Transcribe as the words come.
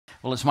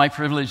Well, it's my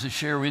privilege to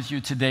share with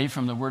you today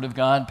from the Word of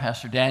God.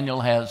 Pastor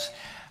Daniel has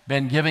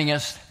been giving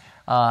us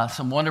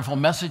some wonderful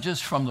messages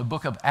from the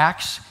book of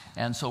Acts,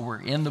 and so we're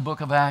in the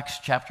book of Acts,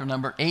 chapter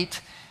number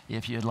 8.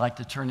 If you'd like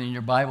to turn in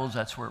your Bibles,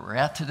 that's where we're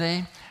at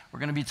today. We're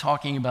going to be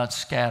talking about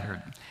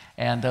scattered.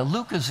 And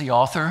Luke is the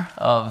author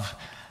of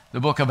the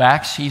book of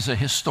Acts. He's a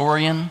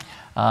historian.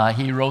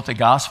 He wrote the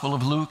Gospel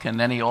of Luke, and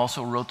then he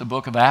also wrote the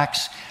book of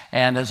Acts.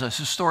 And as a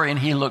historian,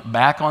 he looked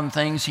back on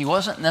things. He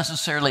wasn't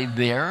necessarily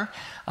there,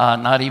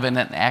 not even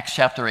in Acts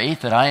chapter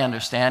 8 that I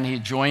understand. He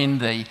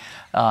joined the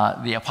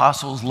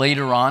apostles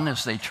later on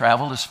as they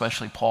traveled,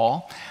 especially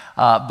Paul.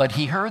 But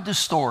he heard the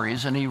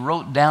stories, and he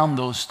wrote down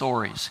those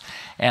stories.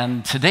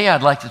 And today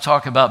I'd like to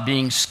talk about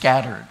being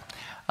scattered,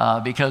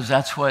 because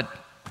that's what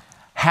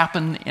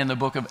happened in the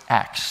book of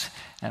Acts.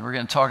 And we're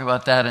going to talk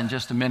about that in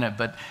just a minute.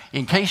 But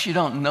in case you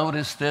don't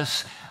notice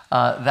this,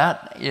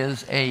 that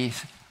is a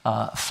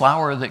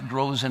flower that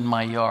grows in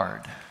my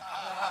yard.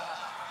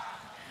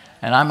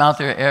 And I'm out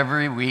there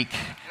every week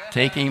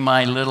taking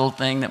my little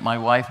thing that my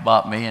wife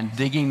bought me and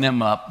digging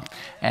them up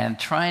and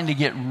trying to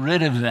get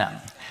rid of them.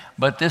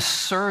 But this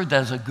served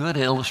as a good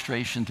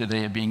illustration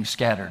today of being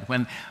scattered.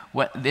 When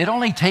it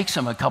only takes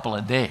them a couple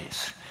of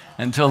days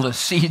until the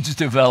seeds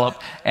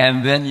develop,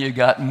 and then you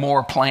got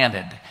more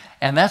planted.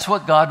 And that's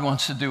what God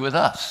wants to do with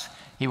us.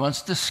 He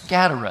wants to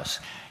scatter us.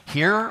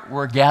 Here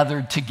we're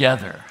gathered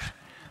together.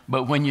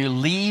 But when you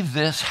leave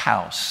this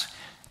house,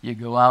 you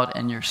go out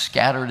and you're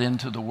scattered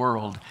into the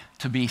world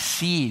to be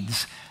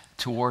seeds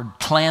toward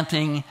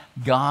planting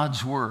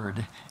God's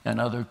word in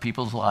other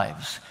people's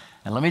lives.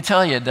 And let me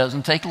tell you, it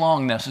doesn't take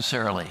long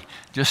necessarily,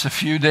 just a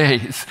few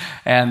days,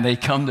 and they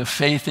come to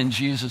faith in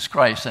Jesus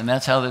Christ. And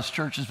that's how this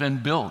church has been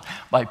built,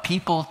 by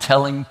people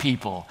telling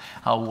people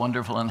how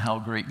wonderful and how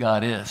great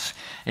God is.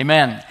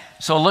 Amen.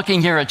 So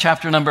looking here at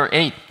chapter number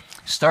 8,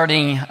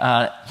 starting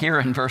here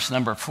in verse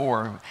number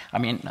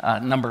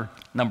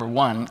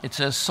 1, it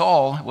says,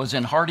 Saul was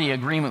in hearty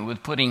agreement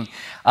with putting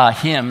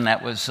him,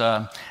 that was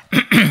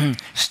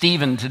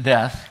Stephen, to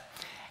death.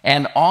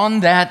 And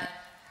on that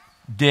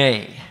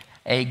day,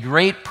 a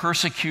great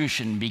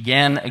persecution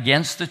began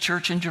against the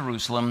church in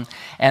Jerusalem,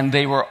 and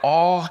they were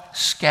all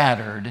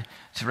scattered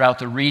throughout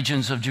the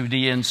regions of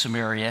Judea and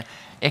Samaria,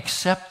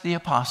 except the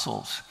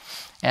apostles.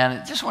 And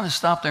I just want to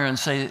stop there and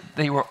say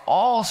they were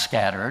all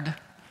scattered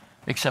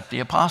except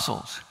the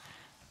apostles.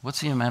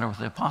 What's the matter with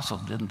the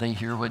apostles? Didn't they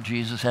hear what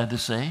Jesus had to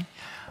say?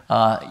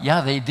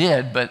 Yeah, they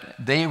did, but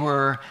they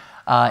were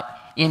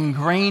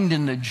ingrained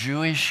in the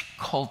Jewish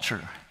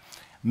culture.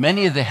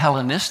 Many of the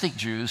Hellenistic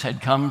Jews had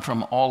come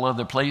from all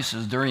other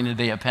places during the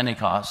day of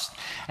Pentecost,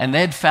 and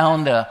they'd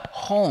found a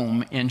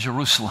home in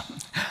Jerusalem.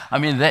 I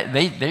mean,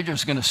 they're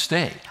just going to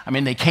stay. I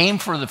mean, they came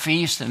for the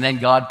feast, and then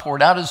God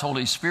poured out his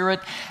Holy Spirit,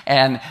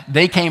 and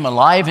they came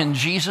alive in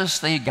Jesus.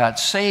 They got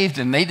saved,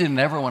 and they didn't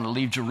ever want to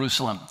leave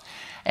Jerusalem.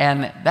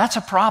 And that's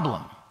a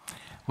problem.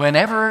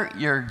 Whenever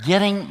you're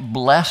getting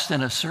blessed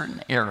in a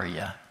certain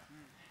area,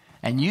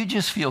 and you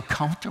just feel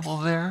comfortable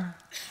there,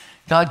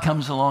 God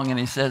comes along and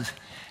he says,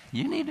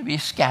 you need to be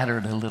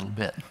scattered a little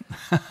bit.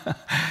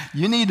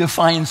 You need to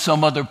find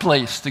some other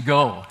place to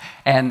go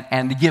and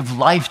to give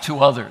life to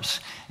others.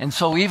 And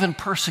so even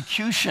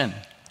persecution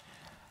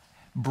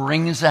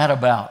brings that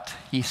about.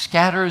 He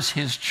scatters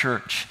his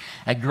church.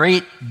 A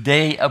great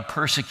day of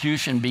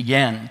persecution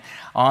began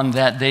on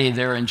that day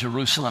there in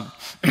Jerusalem.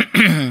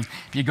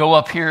 If you go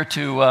up here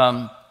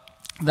to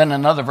then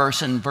another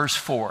verse in verse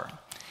 4,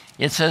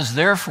 it says,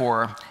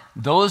 Therefore,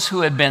 those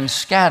who had been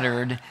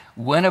scattered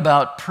went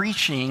about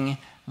preaching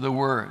the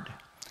word.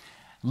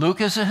 Luke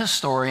is a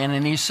historian,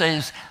 and he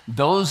says,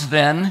 those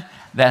then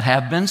that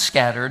have been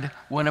scattered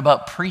went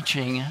about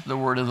preaching the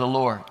word of the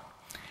Lord.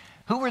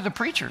 Who were the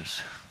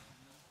preachers?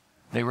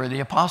 They were the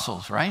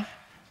apostles, right?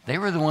 They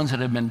were the ones that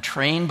had been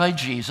trained by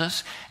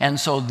Jesus, and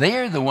so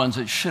they're the ones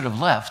that should have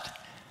left.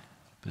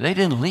 But they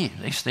didn't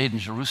leave. They stayed in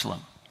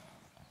Jerusalem.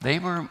 They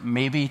were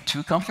maybe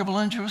too comfortable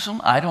in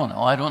Jerusalem. I don't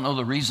know. I don't know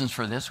the reasons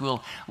for this.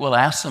 We'll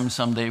ask them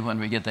someday when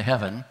we get to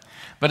heaven.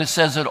 But it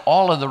says that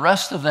all of the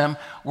rest of them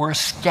were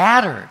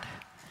scattered.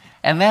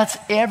 And that's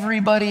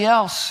everybody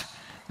else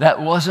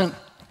that wasn't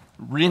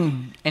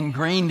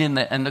ingrained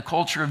in the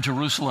culture of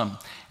Jerusalem.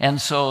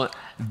 And so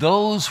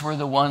those were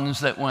the ones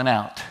that went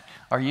out.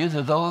 Are you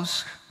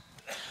those?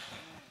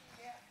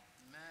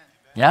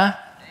 Yeah?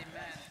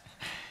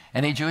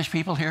 Any Jewish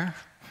people here?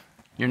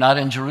 You're not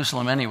in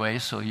Jerusalem anyway,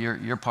 so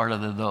you're part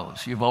of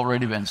those. You've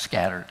already been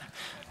scattered.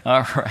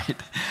 All right.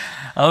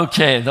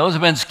 Okay, those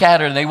have been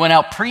scattered. They went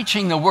out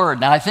preaching the word.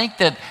 Now, I think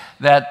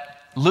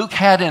that Luke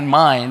had in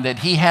mind that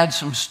he had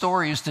some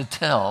stories to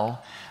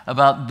tell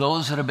about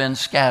those that have been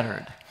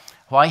scattered.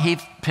 Why he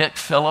picked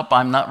Philip,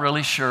 I'm not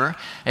really sure,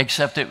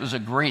 except it was a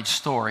great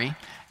story.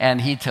 And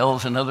he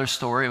tells another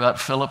story about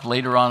Philip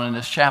later on in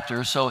this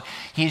chapter. So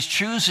he's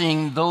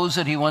choosing those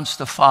that he wants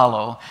to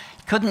follow.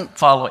 Couldn't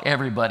follow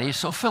everybody,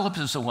 so Philip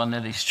is the one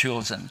that he's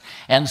chosen.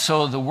 And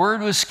so the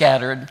word was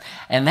scattered,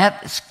 and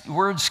that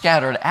word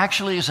scattered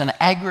actually is an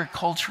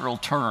agricultural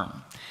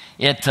term.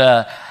 It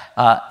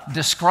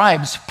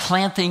describes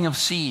planting of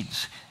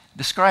seeds,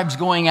 describes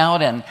going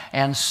out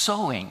and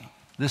sowing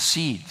the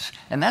seeds.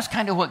 And that's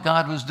kind of what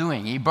God was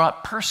doing. He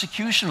brought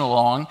persecution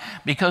along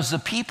because the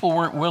people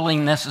weren't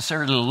willing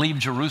necessarily to leave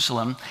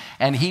Jerusalem,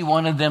 and he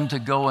wanted them to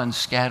go and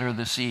scatter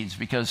the seeds,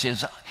 because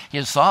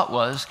his thought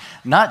was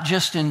not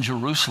just in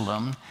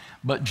Jerusalem,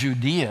 but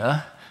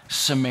Judea,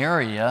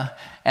 Samaria,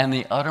 and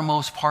the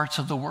uttermost parts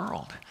of the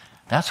world.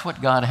 That's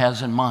what God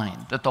has in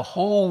mind, that the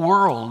whole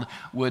world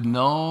would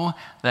know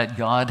that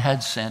God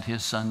had sent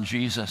his son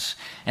Jesus.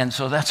 And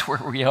so that's where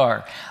we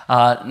are.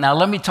 Now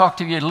let me talk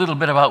to you a little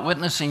bit about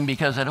witnessing,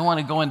 because I don't want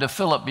to go into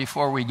Philip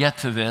before we get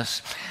to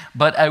this.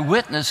 But a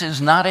witness is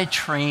not a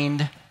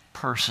trained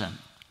person,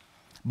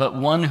 but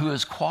one who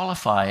is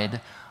qualified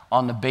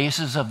on the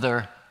basis of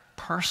their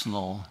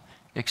personal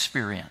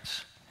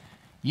experience.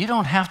 You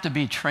don't have to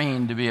be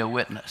trained to be a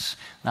witness.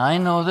 Now, I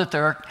know that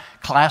there are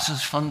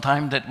classes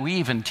sometime that we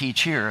even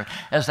teach here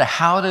as to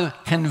how to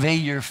convey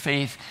your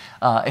faith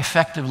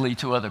effectively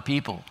to other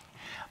people.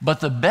 But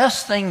the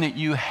best thing that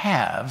you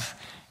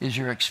have is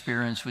your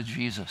experience with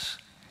Jesus.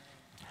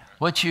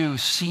 What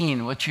you've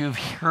seen, what you've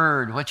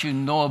heard, what you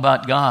know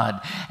about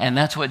God. And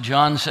that's what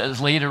John says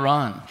later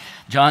on.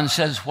 John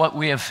says, what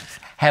we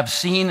have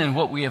seen and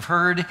what we have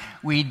heard,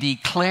 we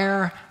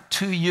declare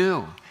to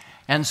you.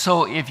 And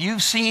so if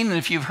you've seen,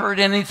 if you've heard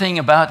anything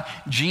about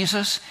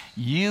Jesus,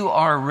 you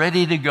are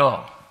ready to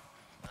go.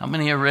 How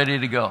many are ready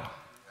to go?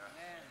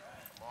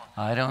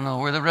 I don't know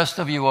where the rest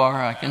of you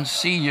are. I can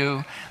see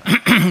you.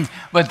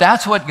 But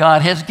that's what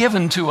God has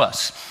given to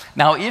us.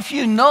 Now, if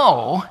you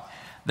know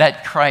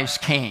that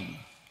Christ came,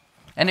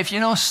 and if you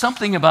know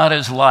something about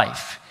his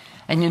life,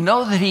 and you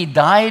know that he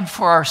died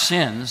for our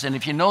sins, and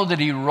if you know that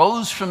he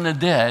rose from the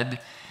dead,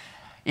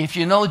 if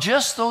you know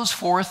just those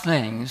four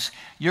things,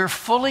 you're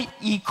fully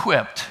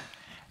equipped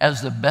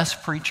as the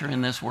best preacher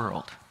in this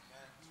world.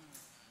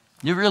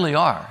 You really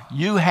are.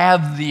 You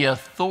have the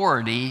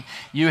authority,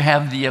 you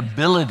have the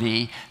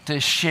ability to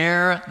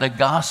share the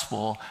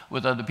gospel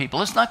with other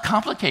people. It's not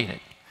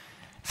complicated.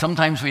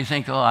 Sometimes we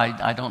think,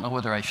 I don't know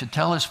whether I should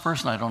tell this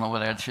person, I don't know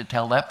whether I should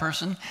tell that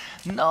person.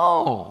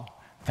 No.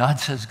 God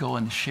says go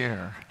and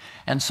share.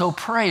 And so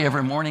pray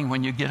every morning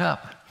when you get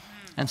up.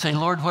 And say,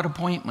 Lord, what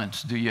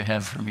appointments do you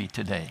have for me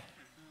today?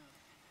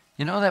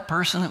 You know that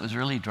person that was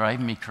really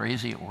driving me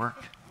crazy at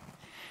work?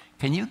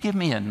 Can you give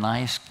me a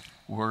nice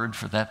word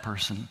for that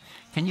person?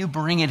 Can you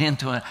bring it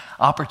into an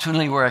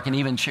opportunity where I can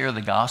even share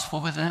the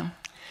gospel with them?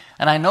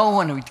 And I know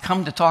when we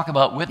come to talk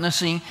about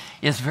witnessing,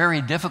 it's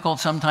very difficult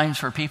sometimes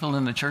for people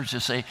in the church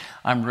to say,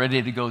 I'm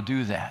ready to go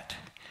do that.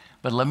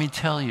 But let me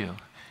tell you,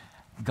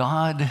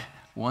 God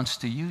wants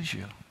to use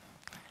you.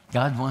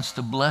 God wants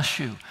to bless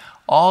you.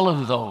 All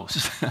of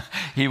those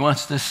he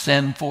wants to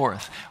send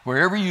forth.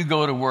 Wherever you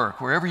go to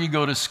work, wherever you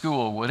go to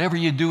school, whatever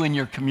you do in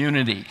your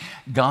community,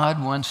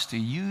 God wants to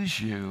use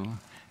you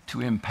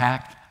to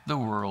impact the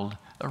world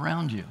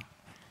around you.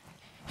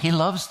 He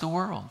loves the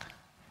world.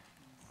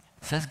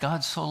 It says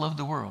God so loved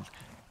the world.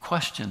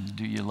 Question,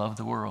 do you love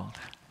the world?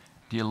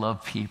 Do you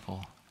love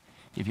people?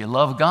 If you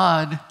love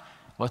God,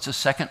 what's the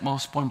second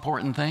most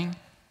important thing?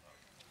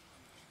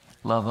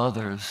 Love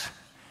others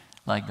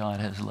like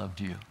God has loved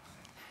you.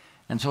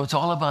 And so it's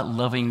all about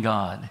loving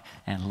God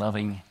and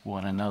loving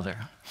one another.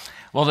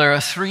 Well, there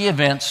are three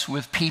events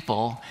with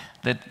people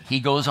that he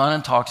goes on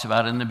and talks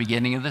about in the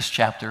beginning of this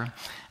chapter.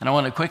 And I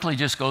want to quickly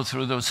just go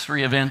through those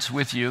three events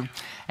with you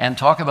and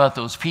talk about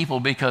those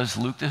people, because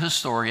Luke the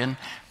historian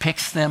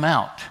picks them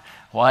out.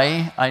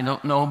 Why? I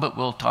don't know, but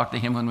we'll talk to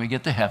him when we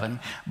get to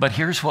heaven. But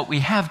here's what we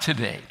have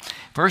today.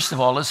 First of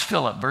all is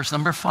Philip, verse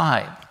number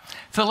 5.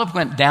 Philip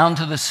went down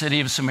to the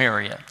city of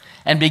Samaria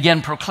and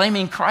began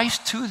proclaiming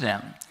Christ to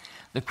them.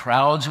 The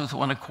crowds with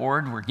one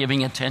accord were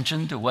giving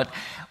attention to what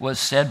was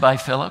said by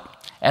Philip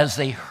as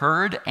they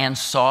heard and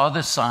saw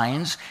the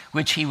signs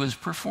which he was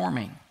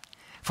performing.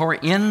 For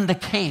in the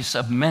case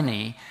of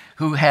many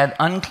who had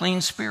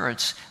unclean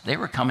spirits, they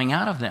were coming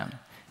out of them,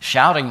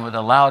 shouting with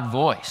a loud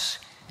voice.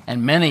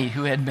 And many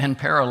who had been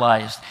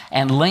paralyzed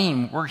and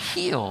lame were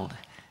healed.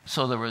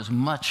 So there was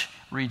much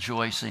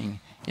rejoicing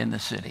in the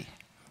city.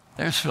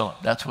 There's Philip.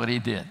 That's what he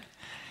did.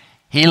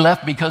 He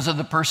left because of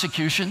the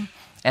persecution,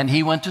 and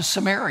he went to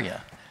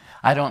Samaria.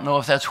 I don't know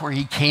if that's where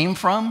he came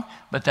from,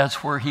 but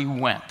that's where he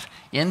went,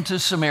 into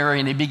Samaria,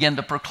 and he began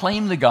to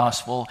proclaim the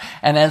gospel.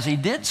 And as he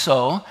did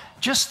so,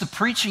 just the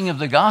preaching of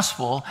the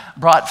gospel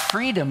brought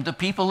freedom to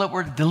people that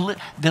were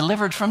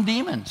delivered from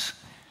demons.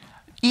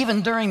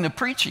 Even during the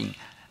preaching,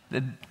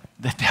 the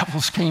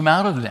devils came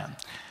out of them.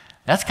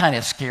 That's kind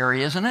of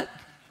scary, isn't it?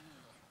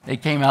 They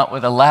came out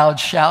with a loud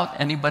shout.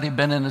 Anybody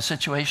been in a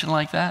situation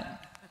like that?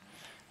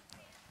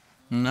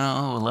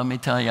 No, let me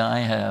tell you, I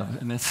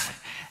have. And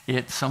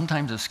it's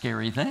sometimes a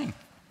scary thing.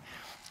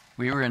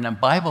 We were in a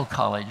Bible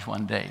college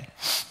one day.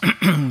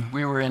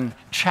 We were in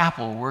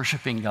chapel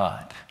worshiping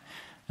God.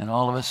 And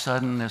all of a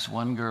sudden, this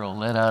one girl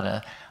let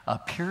out a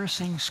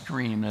piercing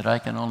scream that I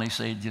can only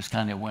say just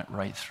kind of went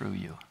right through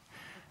you.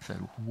 said,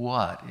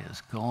 what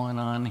is going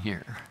on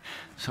here?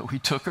 So we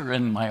took her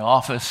in my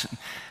office, and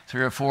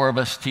 3 or 4 of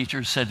us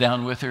teachers sat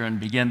down with her and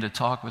began to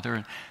talk with her,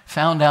 and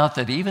found out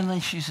that even though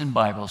she's in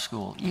Bible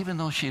school, even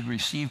though she had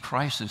received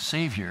Christ as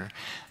Savior,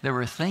 there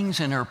were things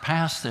in her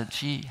past that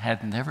she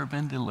had never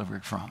been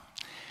delivered from.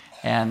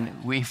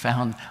 And we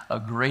found a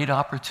great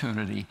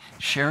opportunity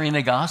sharing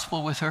the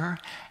gospel with her,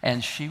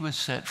 and she was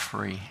set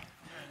free.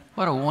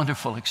 What a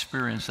wonderful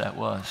experience that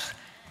was.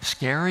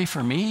 Scary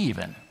for me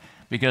even,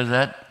 because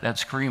that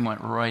scream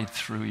went right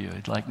through you,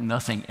 like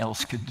nothing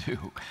else could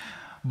do.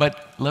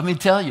 But let me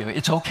tell you,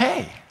 it's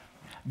okay.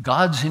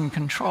 God's in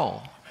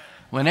control.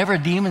 Whenever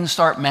demons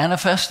start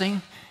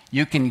manifesting,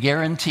 you can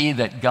guarantee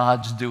that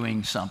God's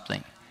doing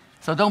something.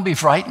 So don't be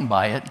frightened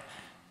by it.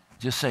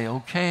 Just say,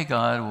 okay,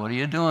 God, what are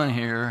you doing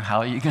here? How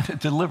are you going to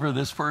deliver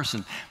this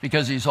person?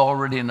 Because he's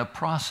already in the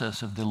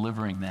process of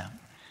delivering them.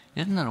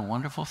 Isn't it a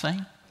wonderful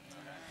thing?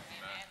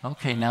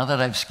 Okay, now that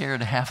I've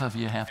scared half of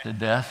you half to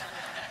death,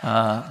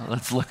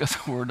 let's look at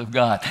the Word of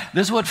God.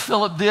 This is what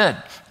Philip did.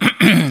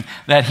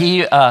 That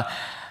he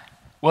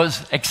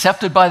was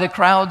accepted by the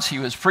crowds. He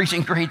was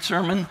preaching a great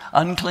sermon.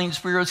 Unclean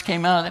spirits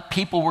came out.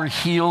 People were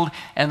healed,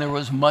 and there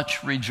was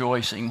much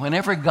rejoicing.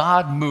 Whenever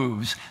God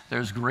moves,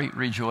 there's great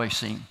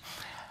rejoicing.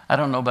 I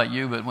don't know about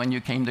you, but when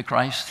you came to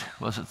Christ,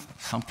 was it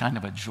some kind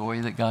of a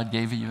joy that God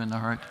gave you in the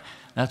heart?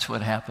 That's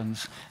what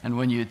happens. And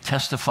when you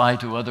testify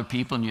to other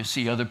people and you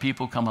see other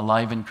people come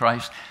alive in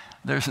Christ,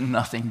 there's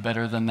nothing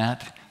better than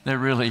that. There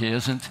really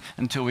isn't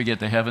until we get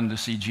to heaven to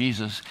see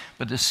Jesus.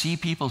 But to see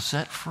people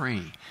set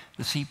free,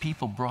 to see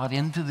people brought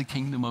into the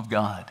kingdom of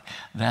God,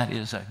 that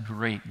is a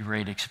great,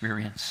 great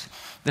experience.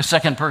 The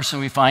second person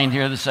we find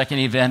here, the second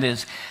event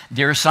is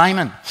Dear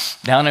Simon,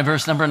 down in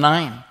verse number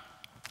 9.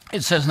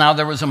 It says, now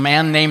there was a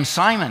man named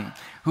Simon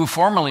who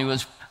formerly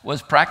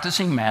was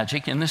practicing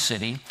magic in the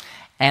city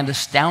and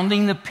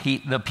astounding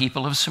the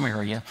people of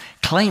Samaria,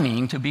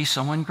 claiming to be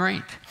someone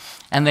great.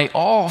 And they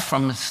all,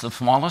 from the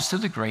smallest to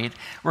the great,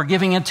 were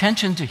giving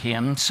attention to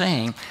him,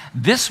 saying,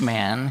 this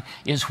man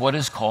is what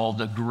is called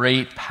the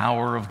great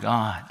power of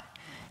God.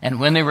 And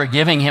when they were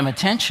giving him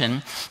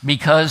attention,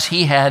 because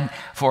he had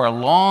for a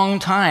long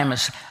time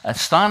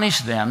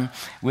astonished them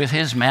with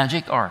his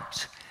magic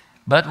arts.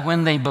 But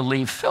when they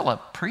believed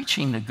Philip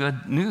preaching the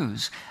good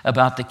news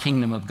about the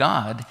kingdom of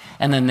God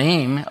and the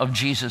name of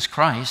Jesus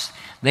Christ,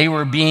 they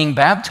were being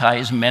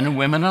baptized, men and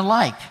women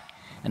alike.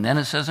 And then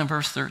it says in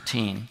verse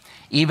 13,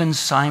 even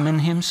Simon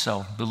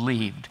himself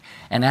believed.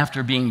 And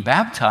after being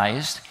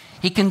baptized,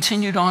 he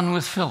continued on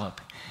with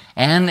Philip.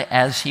 And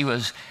as he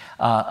was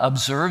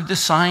observed the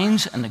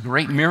signs and the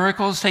great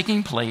miracles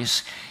taking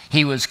place,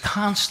 he was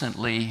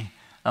constantly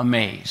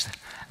amazed.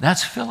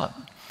 That's Philip.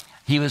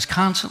 He was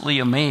constantly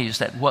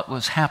amazed at what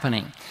was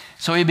happening.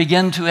 So he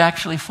began to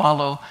actually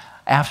follow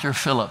after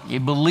Philip. He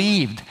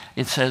believed,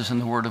 it says in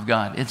the Word of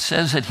God. It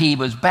says that he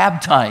was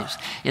baptized.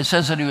 It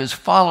says that he was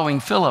following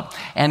Philip,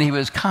 and he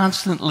was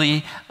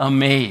constantly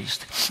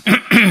amazed.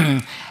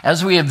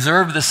 As we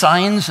observe the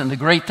signs and the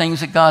great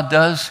things that God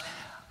does,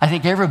 I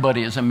think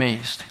everybody is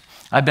amazed.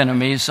 I've been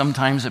amazed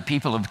sometimes that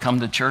people have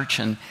come to church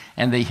and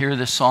they hear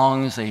the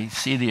songs, they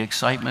see the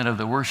excitement of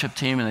the worship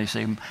team, and they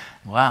say,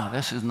 wow,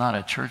 this is not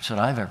a church that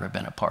I've ever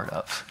been a part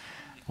of.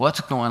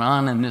 What's going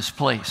on in this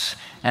place?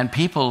 And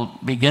people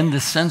begin to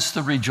sense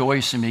the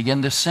rejoicing,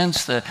 begin to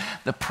sense the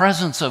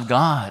presence of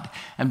God,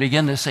 and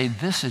begin to say,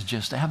 this is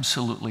just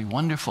absolutely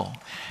wonderful.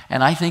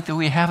 And I think that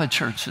we have a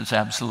church that's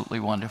absolutely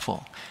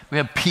wonderful. We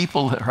have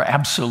people that are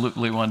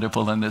absolutely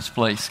wonderful in this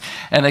place.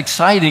 And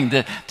exciting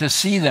to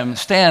see them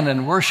stand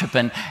and worship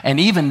and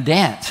even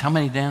dance. How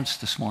many danced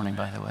this morning,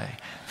 by the way?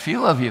 A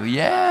few of you,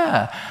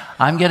 yeah.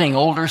 I'm getting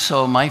older,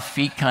 so my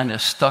feet kind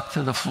of stuck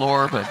to the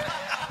floor, but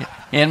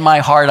in my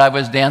heart, I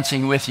was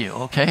dancing with you,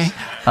 okay?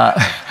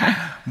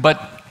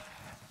 But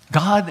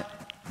God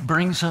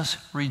brings us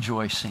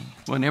rejoicing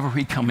whenever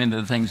we come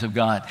into the things of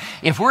God.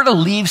 If we're to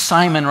leave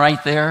Simon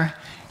right there,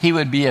 he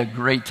would be a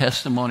great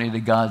testimony to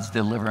God's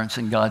deliverance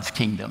and God's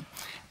kingdom.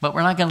 But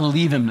we're not going to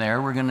leave him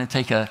there. We're going to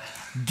take a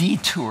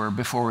detour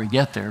before we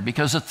get there,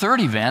 because the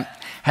third event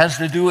has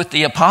to do with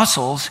the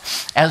apostles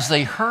as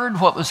they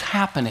heard what was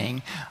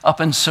happening up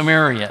in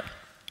Samaria.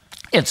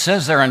 It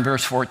says there in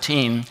verse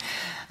 14,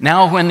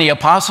 now when the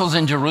apostles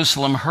in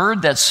Jerusalem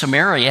heard that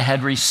Samaria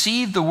had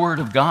received the word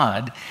of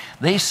God,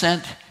 they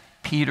sent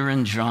Peter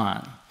and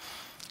John,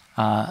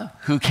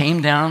 who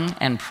came down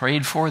and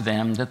prayed for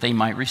them that they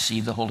might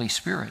receive the Holy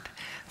Spirit.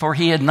 For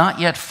he had not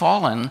yet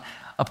fallen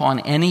upon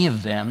any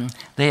of them.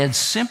 They had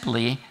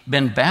simply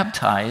been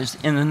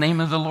baptized in the name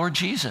of the Lord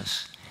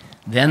Jesus.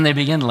 Then they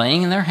began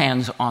laying their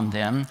hands on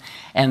them,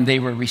 and they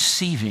were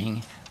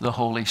receiving the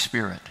Holy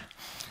Spirit.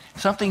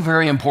 Something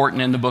very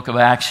important in the book of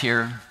Acts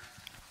here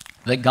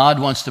that God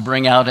wants to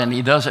bring out, and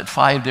he does it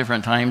 5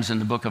 different times in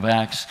the book of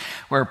Acts,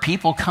 where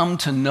people come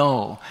to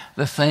know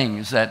the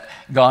things that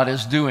God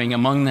is doing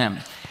among them.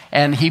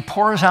 And he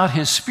pours out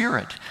his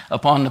Spirit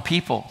upon the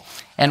people.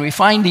 And we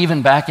find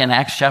even back in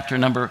Acts chapter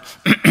number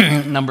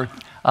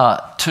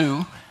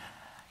 2,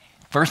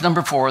 verse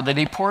number 4, that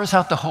he pours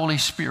out the Holy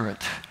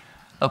Spirit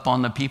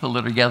upon the people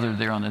that are gathered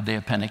there on the day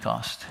of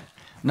Pentecost.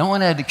 No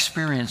one had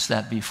experienced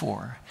that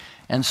before.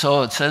 And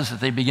so it says that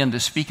they began to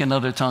speak in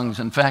other tongues.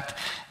 In fact,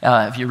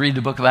 if you read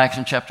the book of Acts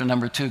in chapter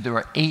number 2, there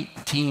were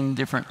 18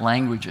 different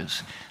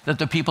languages that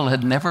the people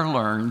had never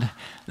learned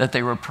that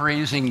they were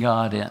praising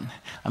God in.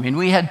 I mean,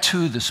 we had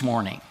 2 this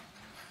morning.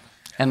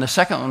 And the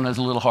second one was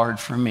a little hard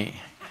for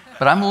me.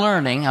 But I'm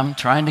learning. I'm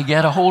trying to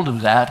get a hold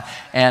of that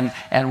and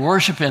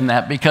worship in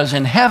that. Because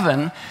in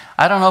heaven,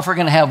 I don't know if we're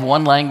going to have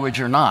one language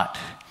or not.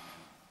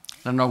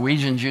 The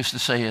Norwegians used to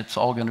say it's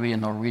all going to be in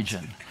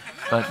Norwegian.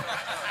 But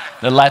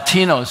the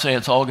Latinos say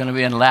it's all going to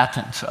be in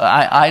Latin. So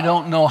I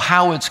don't know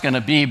how it's going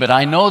to be, but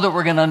I know that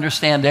we're going to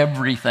understand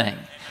everything.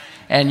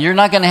 And you're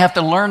not going to have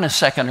to learn a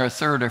second or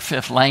third or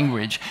fifth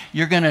language.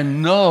 You're going to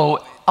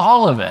know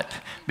all of it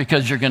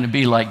because you're going to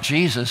be like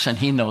Jesus and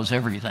he knows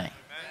everything.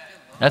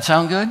 That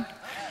sound good?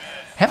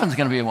 Heaven's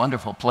going to be a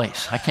wonderful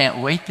place. I can't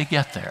wait to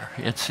get there.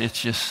 It's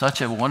just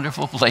such a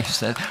wonderful place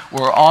that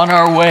we're on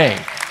our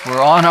way.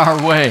 We're on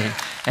our way.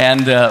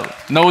 And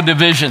no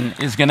division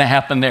is going to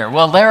happen there.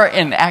 Well, there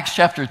in Acts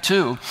chapter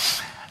 2,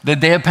 the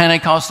day of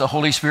Pentecost, the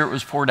Holy Spirit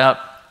was poured out.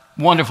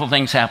 Wonderful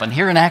things happened.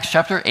 Here in Acts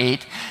chapter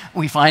 8,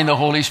 we find the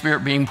Holy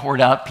Spirit being poured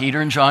out.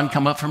 Peter and John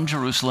come up from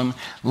Jerusalem,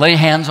 lay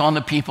hands on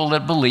the people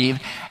that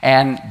believed,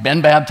 and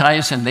been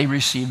baptized, and they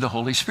received the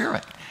Holy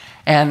Spirit.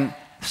 And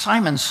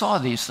Simon saw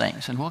these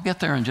things, and we'll get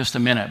there in just a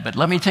minute. But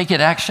let me take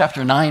it Acts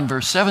chapter 9,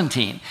 verse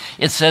 17.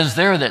 It says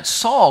there that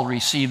Saul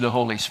received the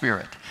Holy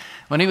Spirit.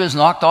 When he was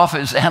knocked off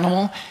his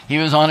animal, he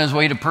was on his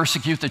way to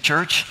persecute the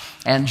church,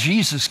 and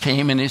Jesus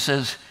came and he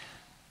says,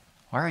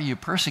 "Why are you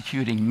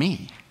persecuting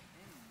me?"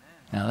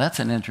 Now that's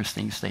an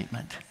interesting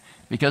statement,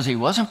 because he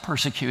wasn't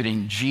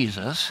persecuting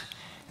Jesus,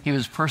 he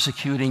was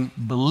persecuting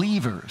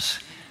believers.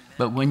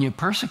 But when you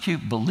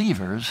persecute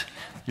believers,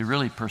 you're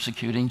really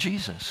persecuting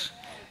Jesus,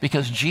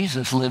 because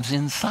Jesus lives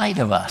inside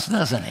of us,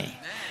 doesn't he?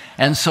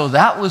 And so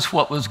that was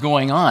what was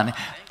going on.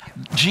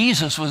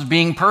 Jesus was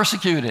being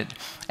persecuted,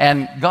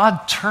 and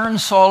God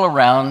turned Saul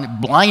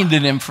around,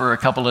 blinded him for a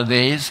couple of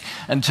days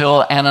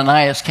until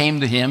Ananias came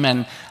to him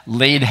and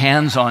laid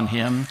hands on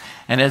him.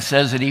 And it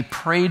says that he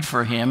prayed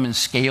for him and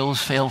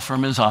scales fell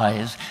from his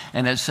eyes.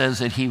 And it says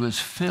that he was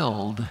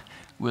filled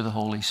with the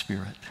Holy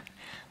Spirit.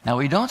 Now,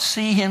 we don't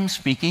see him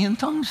speaking in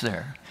tongues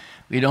there.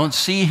 We don't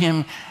see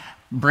him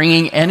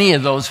bringing any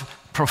of those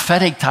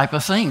prophetic type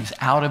of things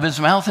out of his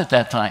mouth at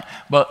that time.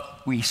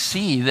 But we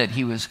see that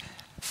he was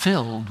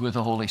filled with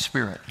the Holy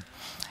Spirit.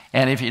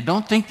 And if you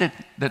don't think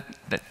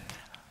that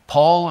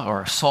Paul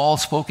or Saul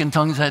spoke in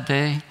tongues that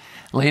day,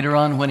 later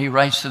on when he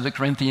writes to the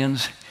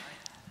Corinthians,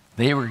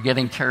 they were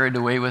getting carried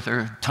away with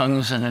their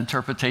tongues and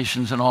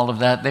interpretations and all of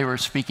that. They were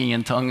speaking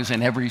in tongues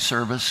in every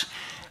service.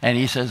 And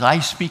he says, "I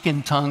speak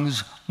in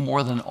tongues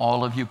more than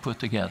all of you put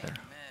together."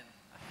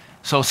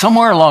 So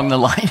somewhere along the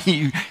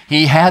line,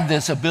 he had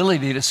this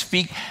ability to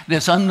speak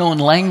this unknown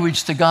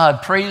language to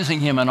God, praising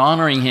him and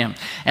honoring him.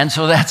 And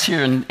so that's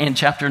here in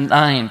chapter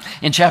 9.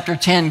 In chapter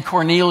 10,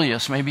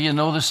 Cornelius, maybe you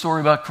know the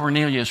story about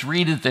Cornelius.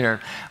 Read it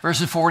there.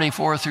 Verses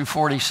 44 through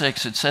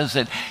 46, it says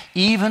that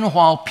even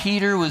while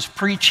Peter was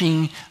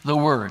preaching the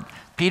word,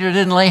 Peter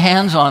didn't lay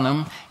hands on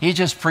them. He's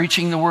just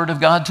preaching the word of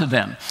God to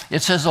them.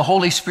 It says the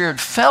Holy Spirit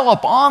fell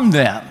upon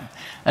them,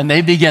 and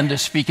they began to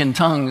speak in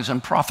tongues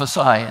and prophesy.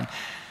 And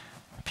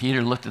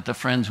Peter looked at the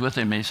friends with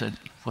him and he said,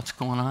 "What's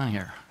going on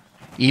here?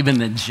 Even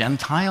the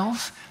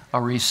Gentiles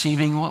are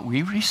receiving what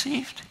we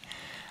received?"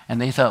 And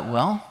they thought,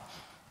 well,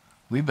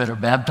 we better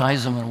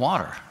baptize them in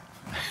water.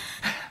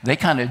 They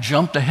kind of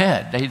jumped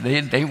ahead.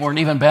 They weren't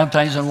even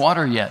baptized in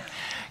water yet.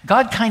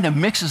 God kind of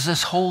mixes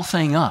this whole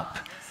thing up.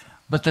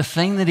 But the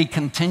thing that he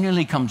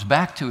continually comes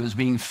back to is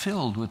being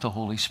filled with the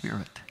Holy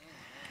Spirit.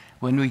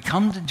 When we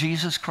come to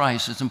Jesus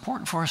Christ, it's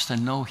important for us to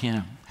know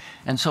him.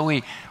 And so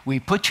we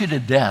put you to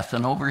death,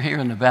 and over here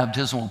in the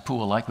baptismal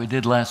pool, like we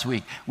did last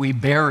week, we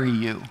bury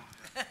you.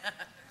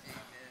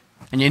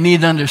 And you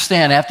need to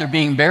understand, after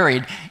being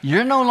buried,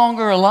 you're no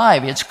longer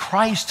alive. It's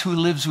Christ who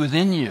lives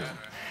within you.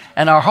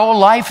 And our whole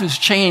life is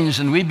changed,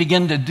 and we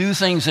begin to do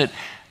things that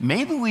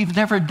maybe we've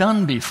never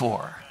done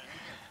before.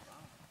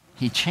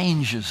 He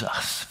changes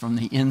us from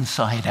the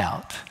inside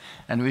out.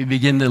 And we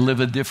begin to live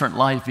a different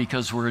life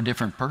because we're a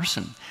different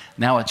person.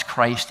 Now it's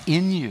Christ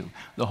in you,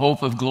 the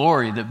hope of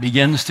glory that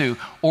begins to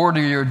order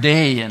your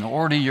day and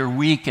order your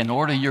week and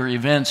order your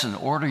events and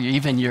order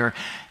even your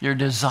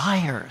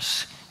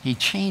desires. He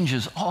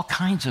changes all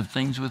kinds of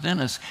things within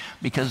us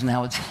because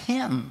now it's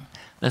him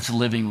that's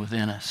living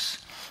within us.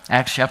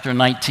 Acts chapter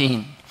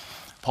 19,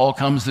 Paul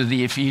comes to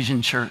the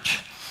Ephesian church.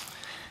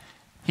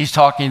 He's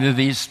talking to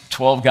these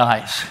 12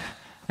 guys.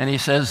 And he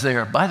says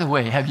there, by the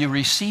way, have you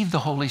received the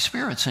Holy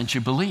Spirit since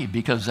you believe?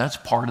 Because that's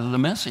part of the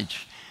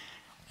message.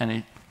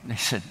 And they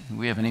said,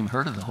 we haven't even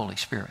heard of the Holy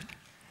Spirit.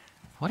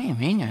 What do you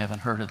mean you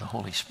haven't heard of the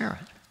Holy Spirit?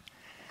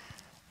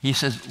 He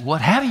says,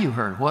 what have you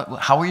heard?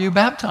 How were you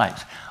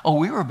baptized? Oh,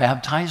 we were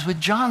baptized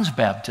with John's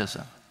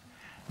baptism.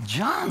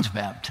 John's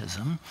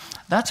baptism,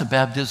 that's a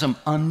baptism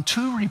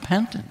unto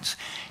repentance.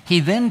 He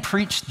then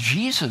preached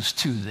Jesus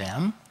to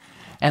them.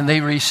 and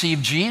they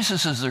received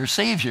Jesus as their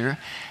Savior,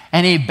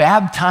 and he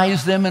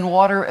baptized them in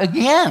water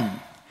again.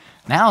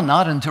 Now,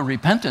 not into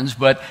repentance,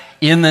 but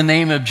in the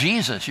name of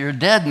Jesus. You're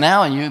dead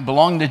now and you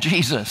belong to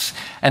Jesus.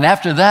 And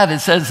after that, it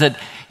says that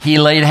he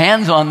laid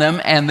hands on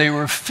them and they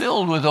were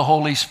filled with the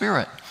Holy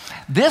Spirit.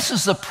 This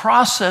is the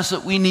process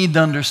that we need to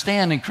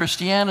understand in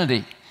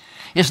Christianity.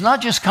 It's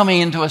not just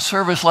coming into a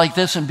service like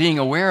this and being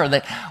aware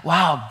that,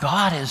 wow,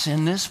 God is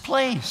in this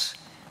place.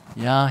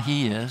 Yeah,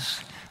 he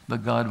is,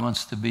 but God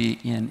wants to be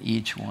in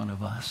each one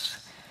of us.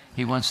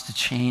 He wants to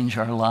change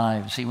our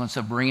lives. He wants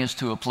to bring us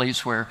to a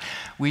place where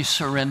we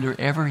surrender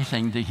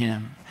everything to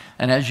him.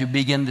 And as you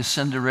begin to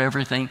surrender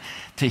everything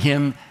to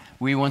him,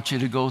 we want you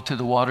to go to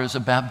the waters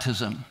of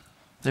baptism.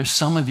 There's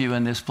some of you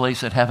in this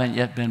place that haven't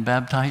yet been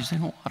baptized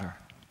in water.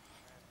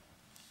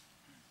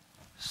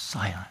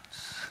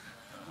 Silence.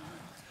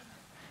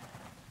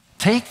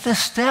 Take the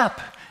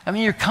step. I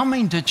mean, you're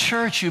coming to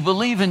church. You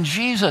believe in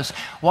Jesus.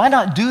 Why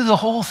not do the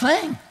whole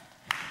thing?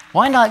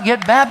 Why not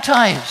get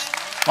baptized?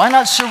 Why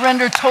not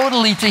surrender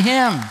totally to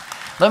him?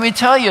 Let me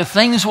tell you,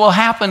 things will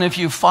happen if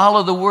you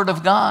follow the Word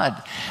of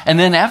God. And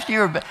then after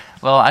you're,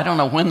 well, I don't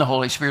know when the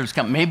Holy Spirit's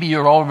come. Maybe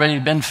you're already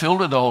been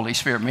filled with the Holy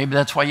Spirit. Maybe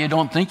that's why you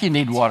don't think you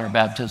need water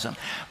baptism.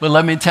 But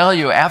let me tell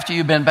you, after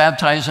you've been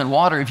baptized in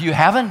water, if you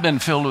haven't been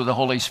filled with the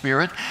Holy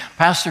Spirit,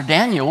 Pastor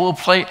Daniel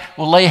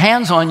will lay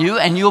hands on you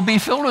and you'll be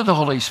filled with the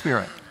Holy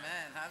Spirit.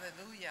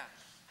 Hallelujah.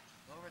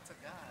 Glory to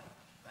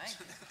God. Thank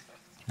you.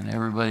 And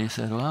everybody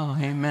said, well,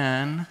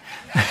 amen.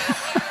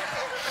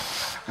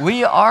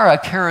 We are a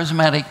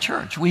charismatic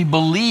church. We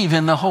believe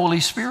in the Holy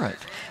Spirit.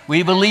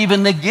 We believe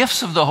in the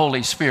gifts of the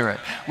Holy Spirit.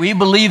 We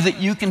believe that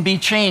you can be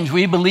changed.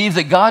 We believe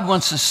that God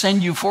wants to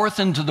send you forth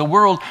into the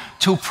world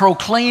to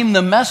proclaim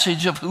the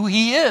message of who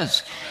he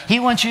is. He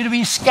wants you to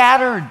be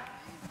scattered.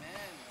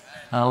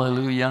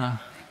 Hallelujah.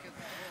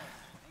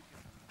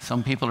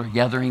 Some people are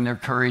gathering their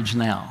courage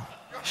now.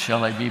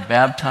 Shall I be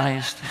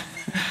baptized?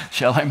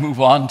 Shall I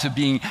move on to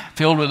being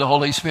filled with the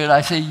Holy Spirit?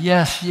 I say,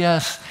 yes,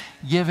 yes.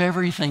 Give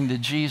everything to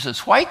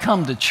Jesus. Why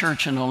come to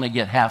church and only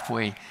get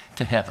halfway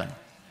to heaven?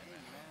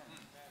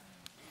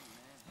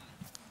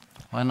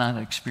 Why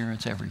not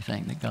experience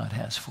everything that God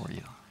has for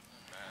you?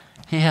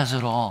 He has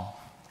it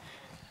all.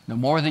 The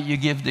more that you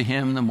give to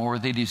him, the more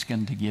that he's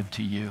going to give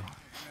to you.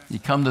 You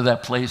come to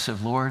that place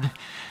of, Lord,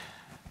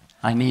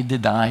 I need to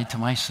die to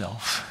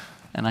myself,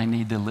 and I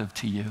need to live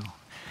to you.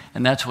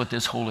 And that's what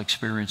this whole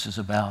experience is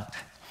about.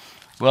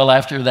 Well,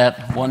 after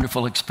that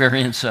wonderful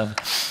experience of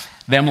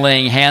them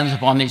laying hands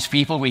upon these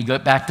people, we go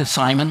back to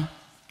Simon.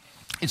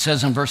 It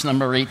says in verse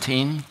number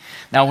 18,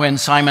 now when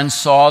Simon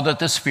saw that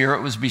the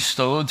Spirit was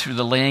bestowed through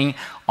the laying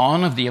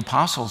on of the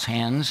apostles'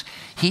 hands,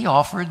 he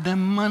offered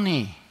them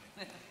money.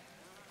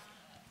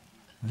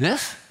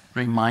 This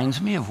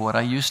reminds me of what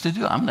I used to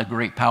do. I'm the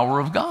great power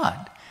of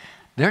God.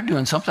 They're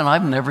doing something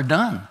I've never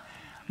done.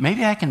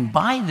 Maybe I can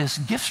buy this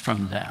gift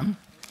from them.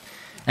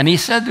 And he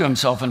said to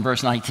himself in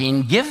verse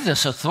 19, give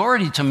this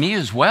authority to me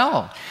as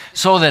well,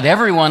 so that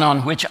everyone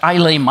on which I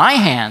lay my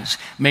hands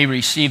may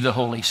receive the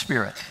Holy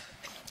Spirit.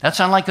 That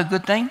sound like a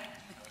good thing?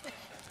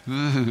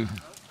 Ooh.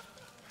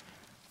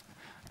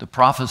 The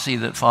prophecy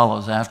that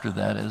follows after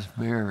that is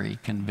very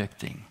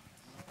convicting.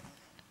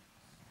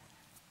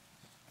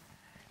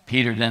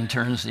 Peter then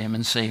turns to him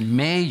and says,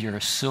 may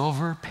your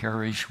silver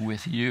perish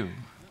with you.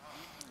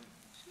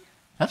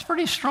 That's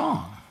pretty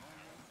strong.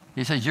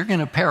 He says, you're going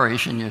to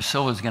perish and your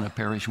silver is going to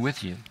perish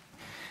with you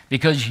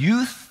because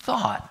you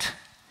thought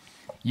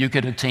you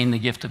could obtain the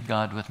gift of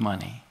God with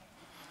money.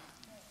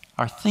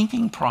 Our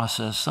thinking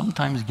process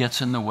sometimes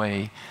gets in the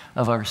way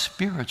of our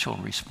spiritual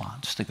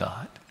response to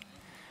God.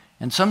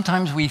 And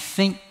sometimes we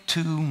think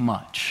too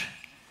much.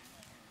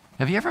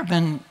 Have you ever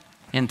been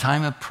in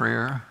time of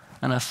prayer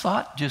and a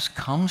thought just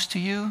comes to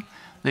you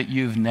that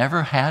you've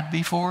never had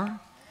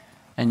before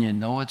and you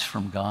know it's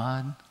from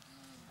God?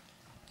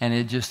 And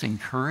it just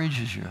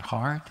encourages your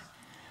heart.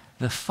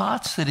 The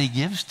thoughts that he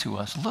gives to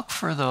us, look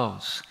for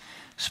those,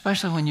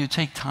 especially when you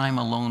take time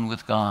alone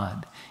with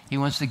God. He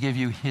wants to give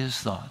you his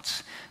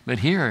thoughts. But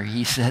here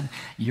he said,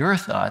 your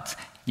thoughts,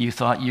 you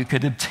thought you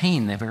could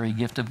obtain the very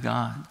gift of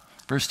God.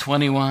 Verse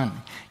 21,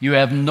 you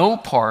have no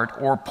part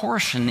or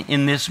portion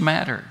in this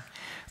matter,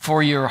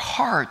 for your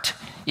heart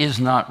is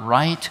not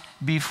right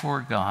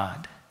before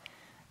God.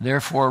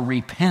 Therefore,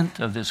 repent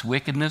of this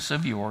wickedness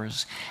of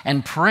yours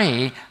and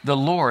pray the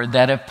Lord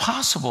that, if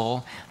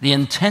possible, the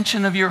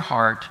intention of your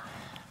heart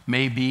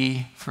may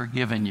be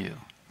forgiven you.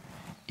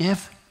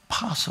 If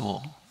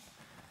possible.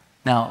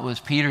 Now, was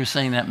Peter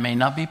saying that may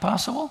not be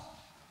possible?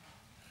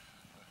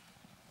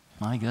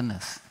 My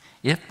goodness.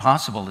 If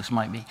possible, this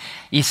might be.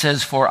 He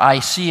says, for I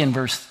see in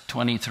verse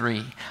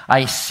 23,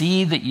 I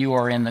see that you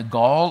are in the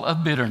gall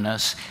of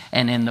bitterness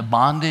and in the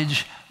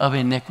bondage of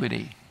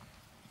iniquity.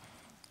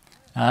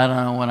 I don't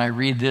know, when I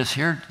read this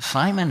here,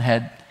 Simon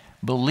had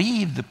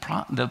believed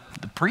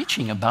the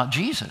preaching about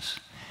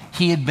Jesus.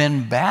 He had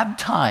been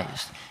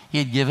baptized. He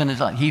had given his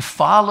life. He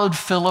followed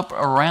Philip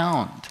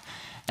around.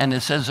 And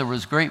it says there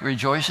was great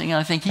rejoicing, and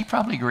I think he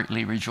probably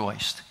greatly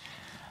rejoiced.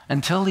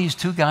 until these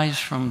two guys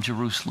from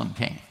Jerusalem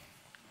came.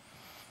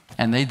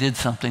 And they did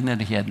something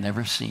that he had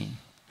never seen.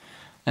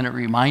 And it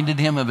reminded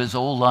him of his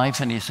old life,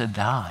 and he said,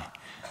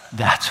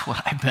 that's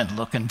what I've been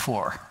looking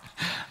for.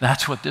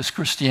 That's what this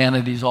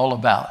Christianity is all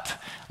about.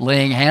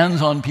 Laying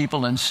hands on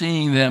people and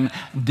seeing them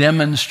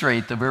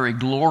demonstrate the very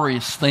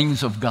glorious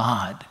things of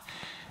God.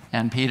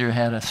 And Peter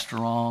had a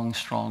strong,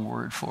 strong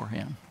word for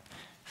him.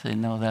 He said,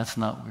 no, that's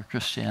not what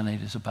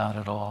Christianity is about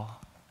at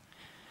all.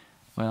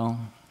 Well,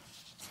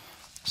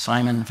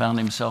 Simon found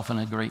himself in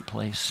a great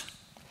place.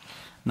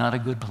 Not a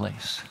good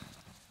place.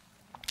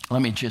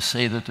 Let me just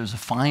say that there's a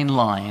fine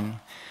line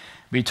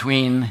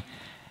between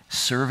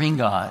serving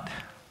God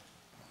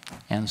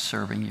and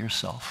serving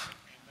yourself.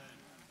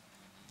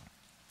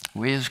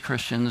 We as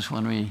Christians,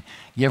 when we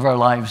give our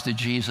lives to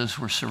Jesus,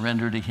 we're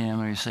surrendered to him,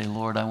 and we say,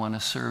 Lord, I want to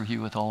serve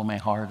you with all my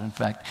heart. In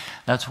fact,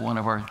 that's one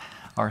of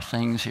our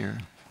things here.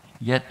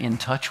 Get in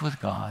touch with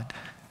God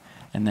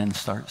and then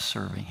start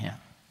serving him.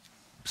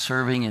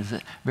 Serving is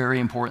a very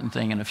important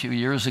thing. And a few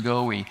years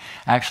ago, we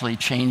actually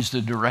changed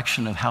the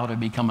direction of how to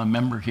become a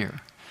member here.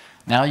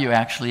 Now you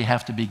actually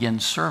have to begin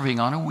serving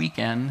on a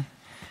weekend.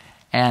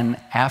 And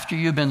after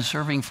you've been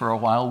serving for a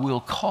while, we'll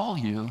call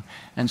you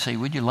and say,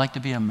 would you like to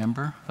be a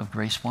member of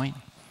Grace Point?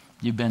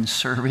 You've been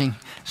serving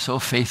so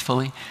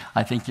faithfully.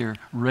 I think you're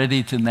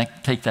ready to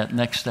take that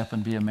next step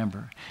and be a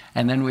member.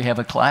 And then we have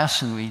a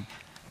class, and we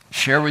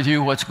share with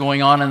you what's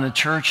going on in the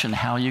church and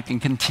how you can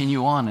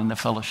continue on in the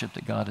fellowship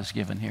that God has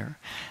given here.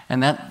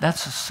 And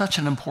that's such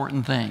an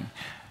important thing.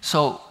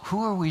 So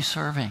who are we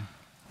serving?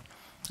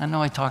 I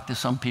know I talk to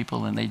some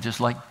people, and they just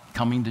like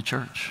coming to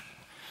church.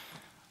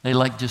 They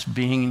like just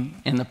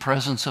being in the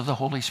presence of the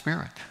Holy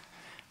Spirit,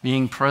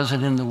 being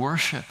present in the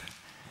worship.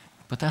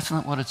 But that's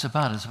not what it's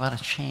about. It's about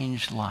a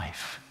changed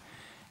life.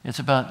 It's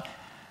about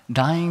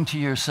dying to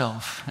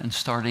yourself and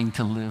starting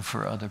to live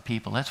for other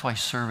people. That's why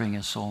serving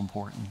is so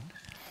important.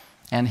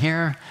 And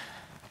here,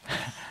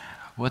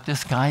 what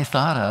this guy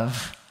thought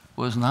of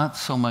was not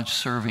so much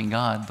serving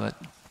God,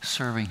 but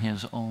serving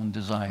his own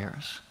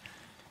desires.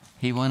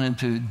 He wanted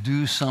to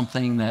do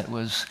something that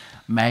was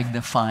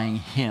magnifying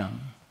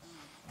him.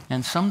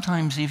 And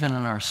sometimes even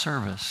in our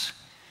service,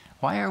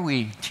 why are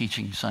we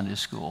teaching Sunday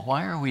school?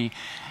 Why are we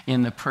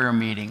in the prayer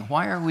meeting?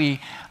 Why are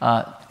we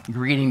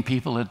greeting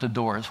people at the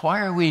doors?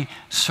 Why are we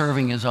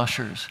serving as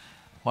ushers?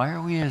 Why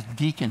are we as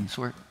deacons?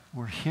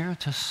 We're here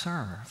to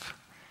serve.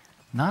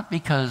 Not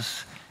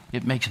because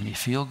it makes me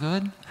feel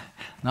good.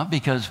 Not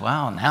because,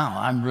 wow, now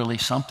I'm really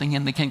something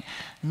in the kingdom.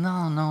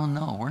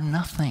 No. We're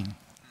nothing.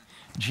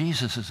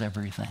 Jesus is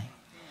everything.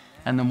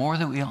 And the more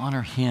that we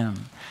honor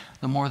him,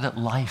 the more that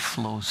life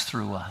flows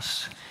through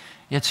us.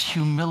 It's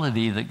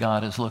humility that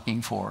God is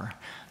looking for,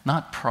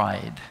 not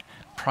pride.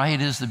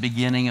 Pride is the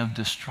beginning of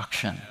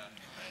destruction.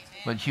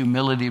 But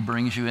humility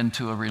brings you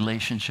into a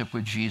relationship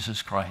with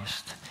Jesus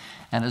Christ.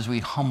 And as we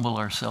humble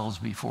ourselves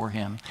before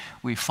him,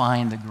 we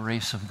find the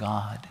grace of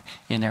God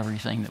in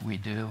everything that we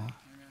do.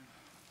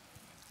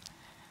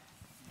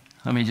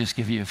 Let me just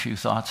give you a few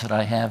thoughts that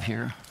I have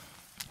here.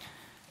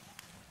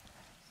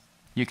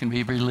 You can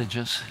be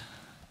religious,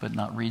 but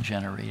not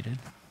regenerated.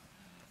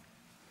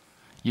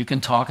 You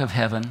can talk of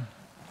heaven,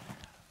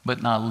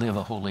 but not live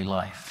a holy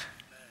life.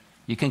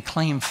 You can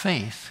claim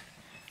faith,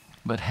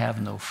 but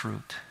have no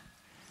fruit.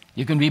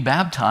 You can be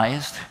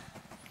baptized,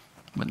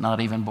 but not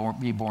even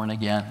be born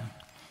again.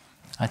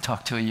 I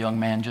talked to a young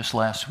man just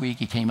last week.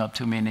 He came up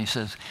to me and he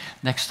says,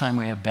 next time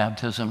we have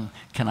baptism,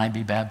 can I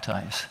be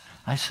baptized?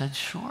 I said,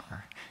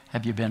 sure.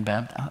 Have you been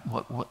baptized?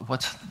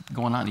 What's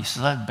going on? He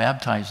says, I've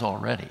baptized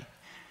already.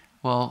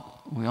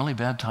 Well, we only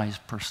baptize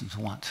persons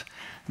once.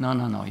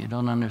 No, you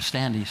don't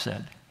understand, he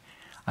said.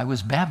 I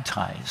was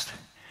baptized,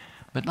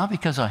 but not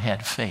because I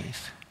had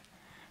faith,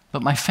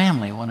 but my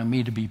family wanted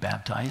me to be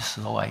baptized,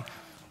 so I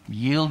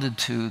yielded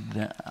to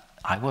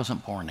I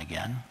wasn't born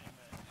again,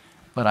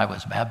 but I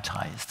was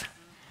baptized.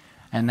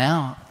 And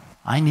now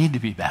I need to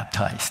be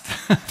baptized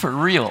for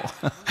real.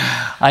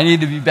 I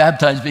need to be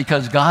baptized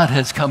because God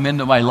has come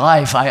into my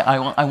life.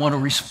 I want to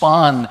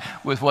respond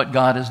with what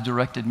God has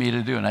directed me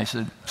to do. And I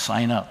said,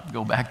 sign up.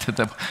 Go back to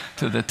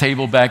the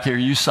table back here.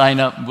 You sign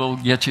up. We'll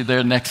get you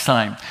there next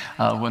time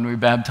when we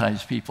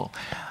baptize people.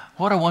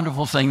 What a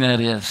wonderful thing that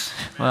is.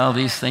 Well,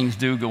 these things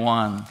do go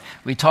on.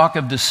 We talk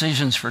of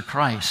decisions for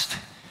Christ,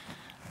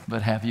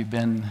 but have you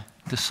been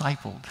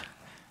discipled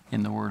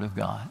in the Word of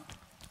God?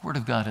 The Word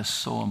of God is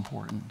so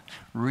important.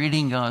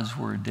 Reading God's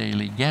Word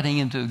daily, getting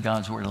into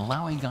God's Word,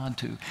 allowing God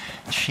to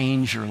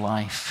change your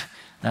life.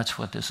 That's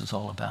what this is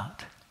all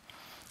about.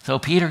 So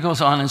Peter goes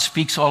on and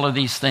speaks all of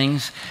these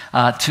things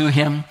to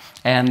him,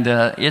 and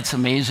it's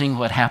amazing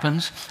what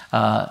happens.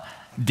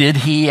 Did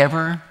he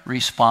ever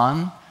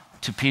respond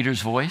to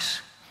Peter's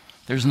voice?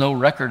 There's no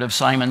record of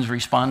Simon's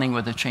responding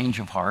with a change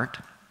of heart.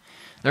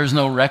 There's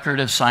no record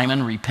of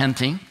Simon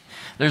repenting.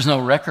 There's no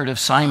record of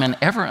Simon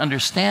ever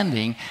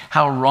understanding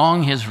how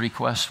wrong his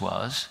request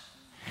was.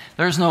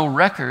 There's no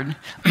record,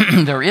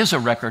 there is a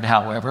record,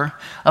 however,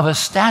 of a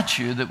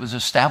statue that was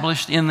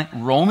established in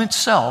Rome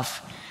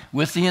itself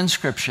with the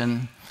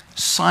inscription,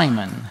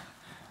 Simon,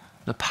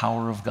 the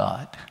power of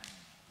God.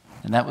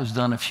 And that was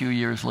done a few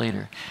years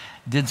later.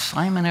 Did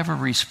Simon ever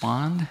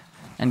respond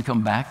and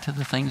come back to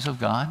the things of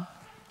God?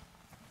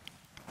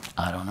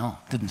 I don't know.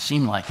 Didn't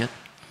seem like it.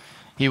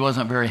 He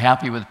wasn't very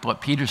happy with what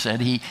Peter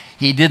said. He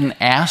didn't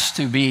ask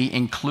to be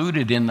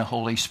included in the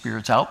Holy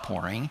Spirit's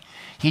outpouring.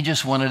 He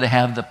just wanted to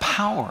have the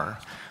power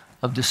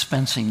of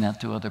dispensing that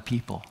to other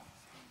people.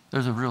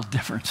 There's a real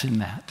difference in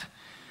that.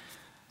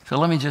 So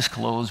let me just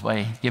close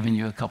by giving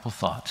you a couple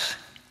thoughts.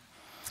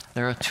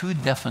 There are two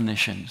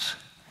definitions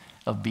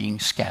of being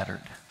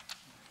scattered.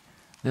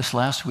 This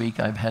last week,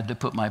 I've had to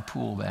put my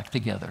pool back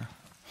together.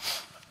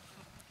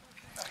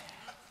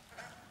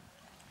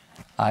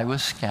 I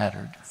was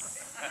scattered.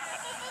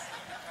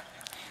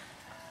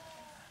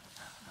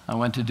 I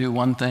went to do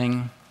one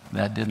thing,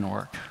 that didn't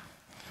work.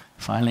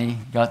 Finally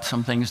got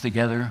some things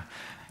together,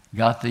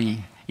 got the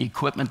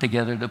equipment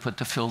together to put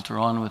the filter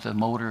on with the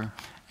motor,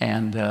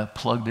 and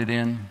plugged it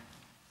in.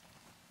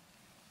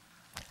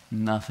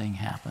 Nothing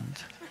happened.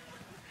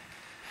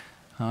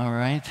 All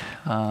right.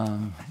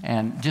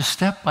 And just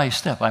step by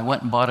step, I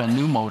went and bought a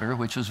new motor,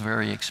 which was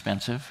very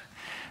expensive.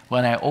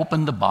 When I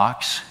opened the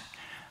box,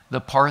 the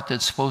part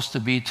that's supposed to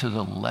be to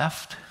the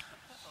left,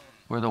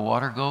 where the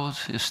water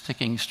goes, is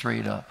sticking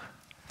straight up.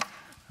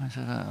 I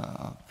said,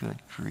 oh, good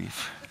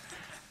grief.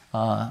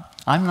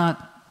 I'm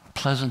not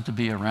pleasant to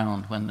be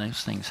around when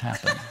those things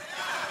happen.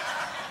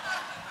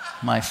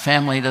 My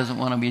family doesn't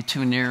want to be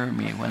too near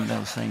me when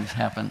those things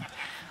happen.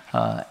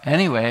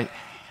 Anyway,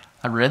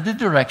 I read the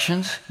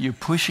directions. You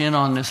push in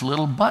on this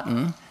little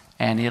button,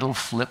 and it'll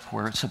flip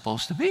where it's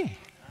supposed to be.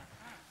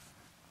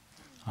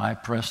 I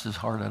pressed as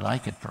hard as I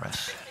could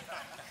press.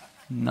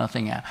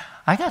 Nothing happened.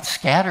 I got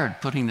scattered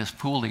putting this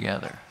pool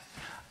together.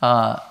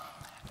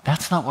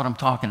 That's not what I'm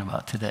talking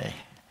about today.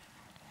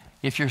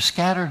 If you're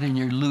scattered and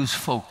you lose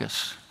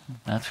focus,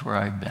 that's where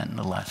I've been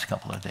the last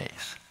couple of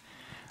days.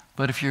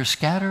 But if you're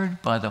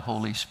scattered by the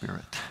Holy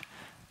Spirit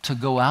to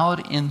go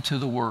out into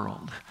the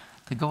world,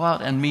 to go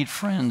out and meet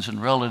friends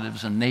and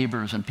relatives and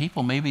neighbors and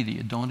people maybe that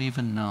you don't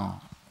even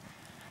know,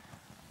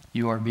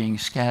 you are being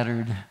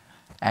scattered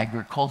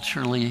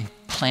agriculturally,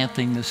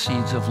 planting the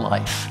seeds of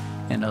life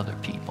in other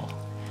people.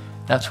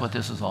 That's what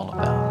this is all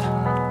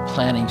about,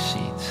 planting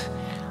seeds.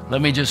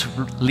 Let me just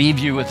leave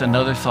you with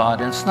another thought.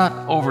 And it's not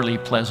overly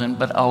pleasant,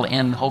 but I'll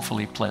end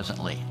hopefully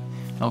pleasantly.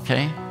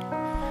 Okay?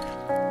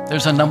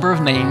 There's a number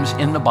of names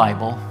in the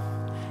Bible,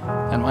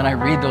 and when I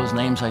read those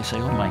names, I say,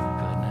 oh my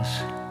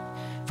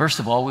goodness. First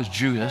of all was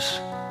Judas.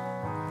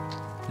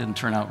 Didn't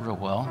turn out real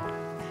well.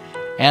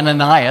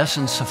 Ananias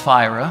and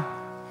Sapphira.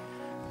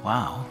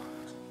 Wow.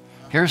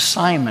 Here's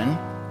Simon.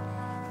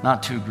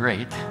 Not too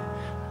great.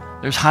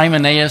 There's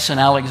Hymenaeus and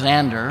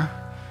Alexander.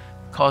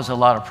 Caused a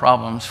lot of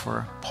problems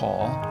for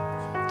Paul.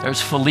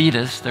 There's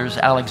Philetus. There's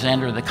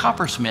Alexander the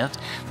coppersmith.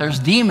 There's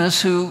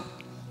Demas, who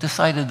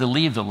decided to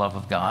leave the love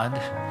of God.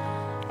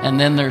 And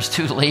then there's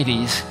two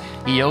ladies,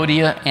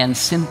 Euodia and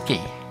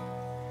Syntyche.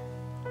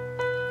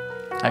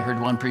 I heard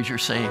one preacher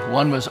say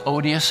one was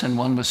odious and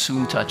one was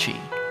soon touchy,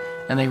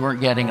 and they weren't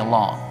getting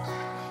along.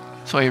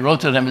 So he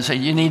wrote to them and said,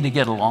 you need to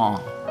get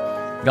along.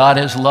 God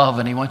is love,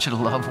 and he wants you to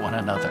love one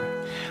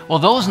another. Well,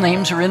 those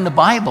names are in the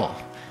Bible.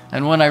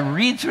 And when I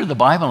read through the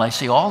Bible, I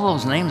see all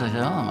those names. I say,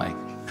 oh my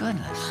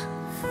goodness,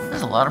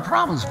 there's a lot of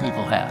problems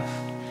people have.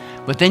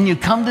 But then you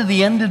come to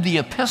the end of the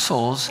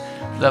epistles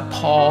that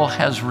Paul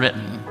has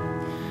written,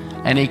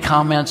 and he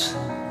comments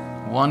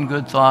one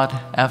good thought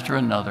after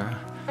another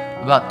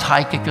about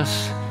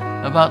Tychicus,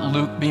 about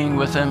Luke being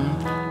with him,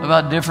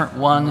 about different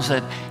ones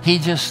that he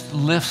just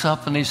lifts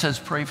up and he says,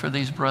 pray for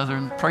these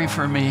brethren, pray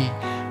for me,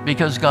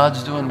 because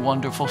God's doing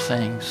wonderful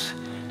things.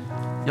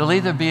 You'll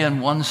either be on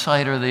one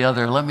side or the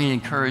other. Let me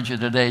encourage you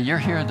today. You're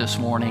here this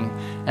morning,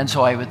 and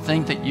so I would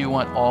think that you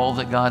want all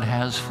that God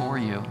has for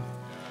you.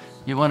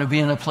 You want to be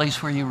in a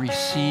place where you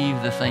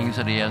receive the things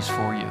that he has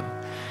for you.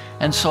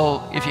 And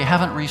so if you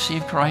haven't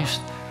received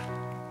Christ,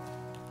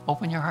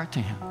 open your heart to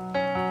him.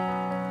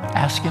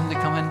 Ask him to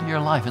come into your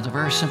life. It's a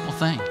very simple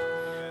thing.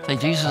 Say,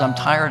 Jesus, I'm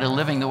tired of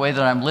living the way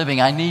that I'm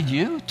living. I need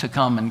you to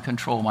come and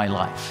control my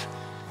life.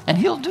 And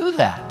he'll do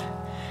that.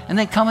 And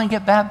then come and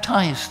get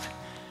baptized.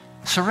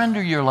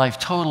 Surrender your life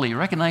totally.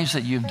 Recognize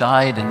that you've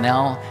died and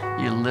now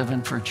you're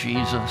living for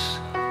Jesus.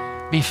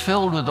 Be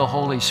filled with the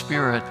Holy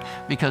Spirit,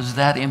 because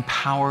that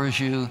empowers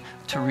you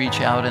to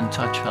reach out and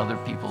touch other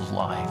people's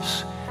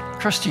lives.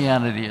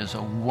 Christianity is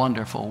a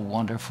wonderful,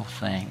 wonderful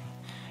thing.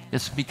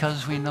 It's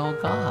because we know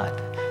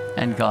God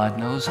and God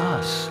knows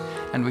us,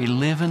 and we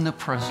live in the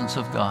presence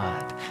of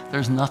God.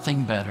 There's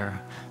nothing better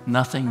than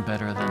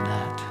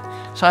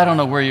that. So I don't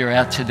know where you're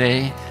at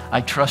today.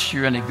 I trust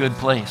you're in a good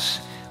place.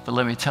 But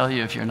let me tell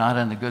you, if you're not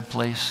in a good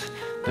place,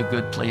 the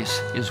good place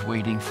is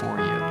waiting for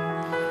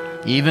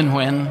you. Even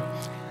when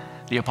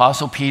the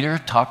Apostle Peter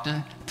talked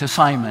to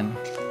Simon,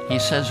 he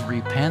says,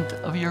 repent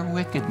of your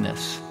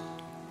wickedness.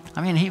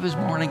 I mean, he was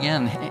born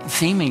again.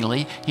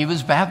 Seemingly, he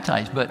was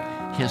baptized, but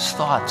his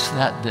thoughts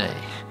that day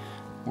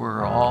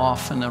were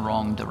off in the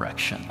wrong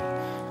direction.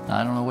 Now,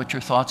 I don't know what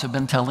your thoughts have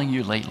been telling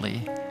you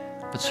lately,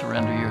 but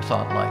surrender your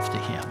thought life to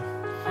him.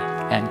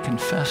 and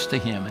confess to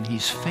him, and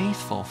he's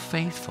faithful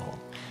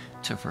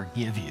to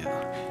forgive you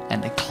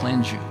and to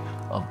cleanse you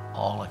of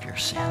all of your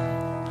sin.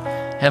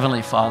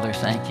 Heavenly Father,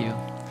 thank you.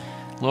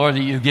 Lord,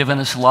 that you've given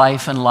us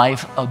life and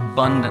life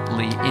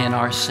abundantly in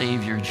our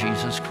Savior,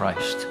 Jesus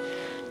Christ.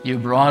 You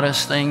brought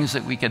us things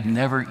that we could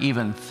never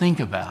even think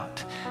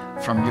about,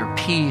 from your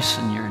peace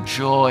and your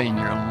joy and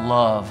your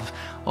love.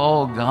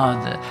 Oh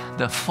God,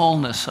 the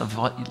fullness of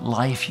what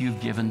life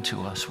you've given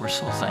to us. We're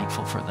so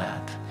thankful for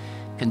that.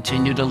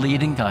 Continue to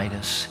lead and guide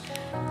us.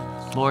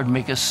 Lord,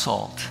 make us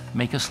salt,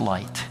 make us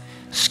light,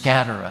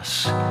 scatter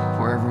us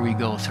wherever we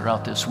go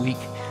throughout this week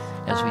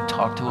as we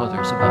talk to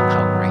others about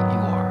how great you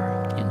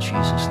are. In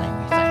Jesus' name.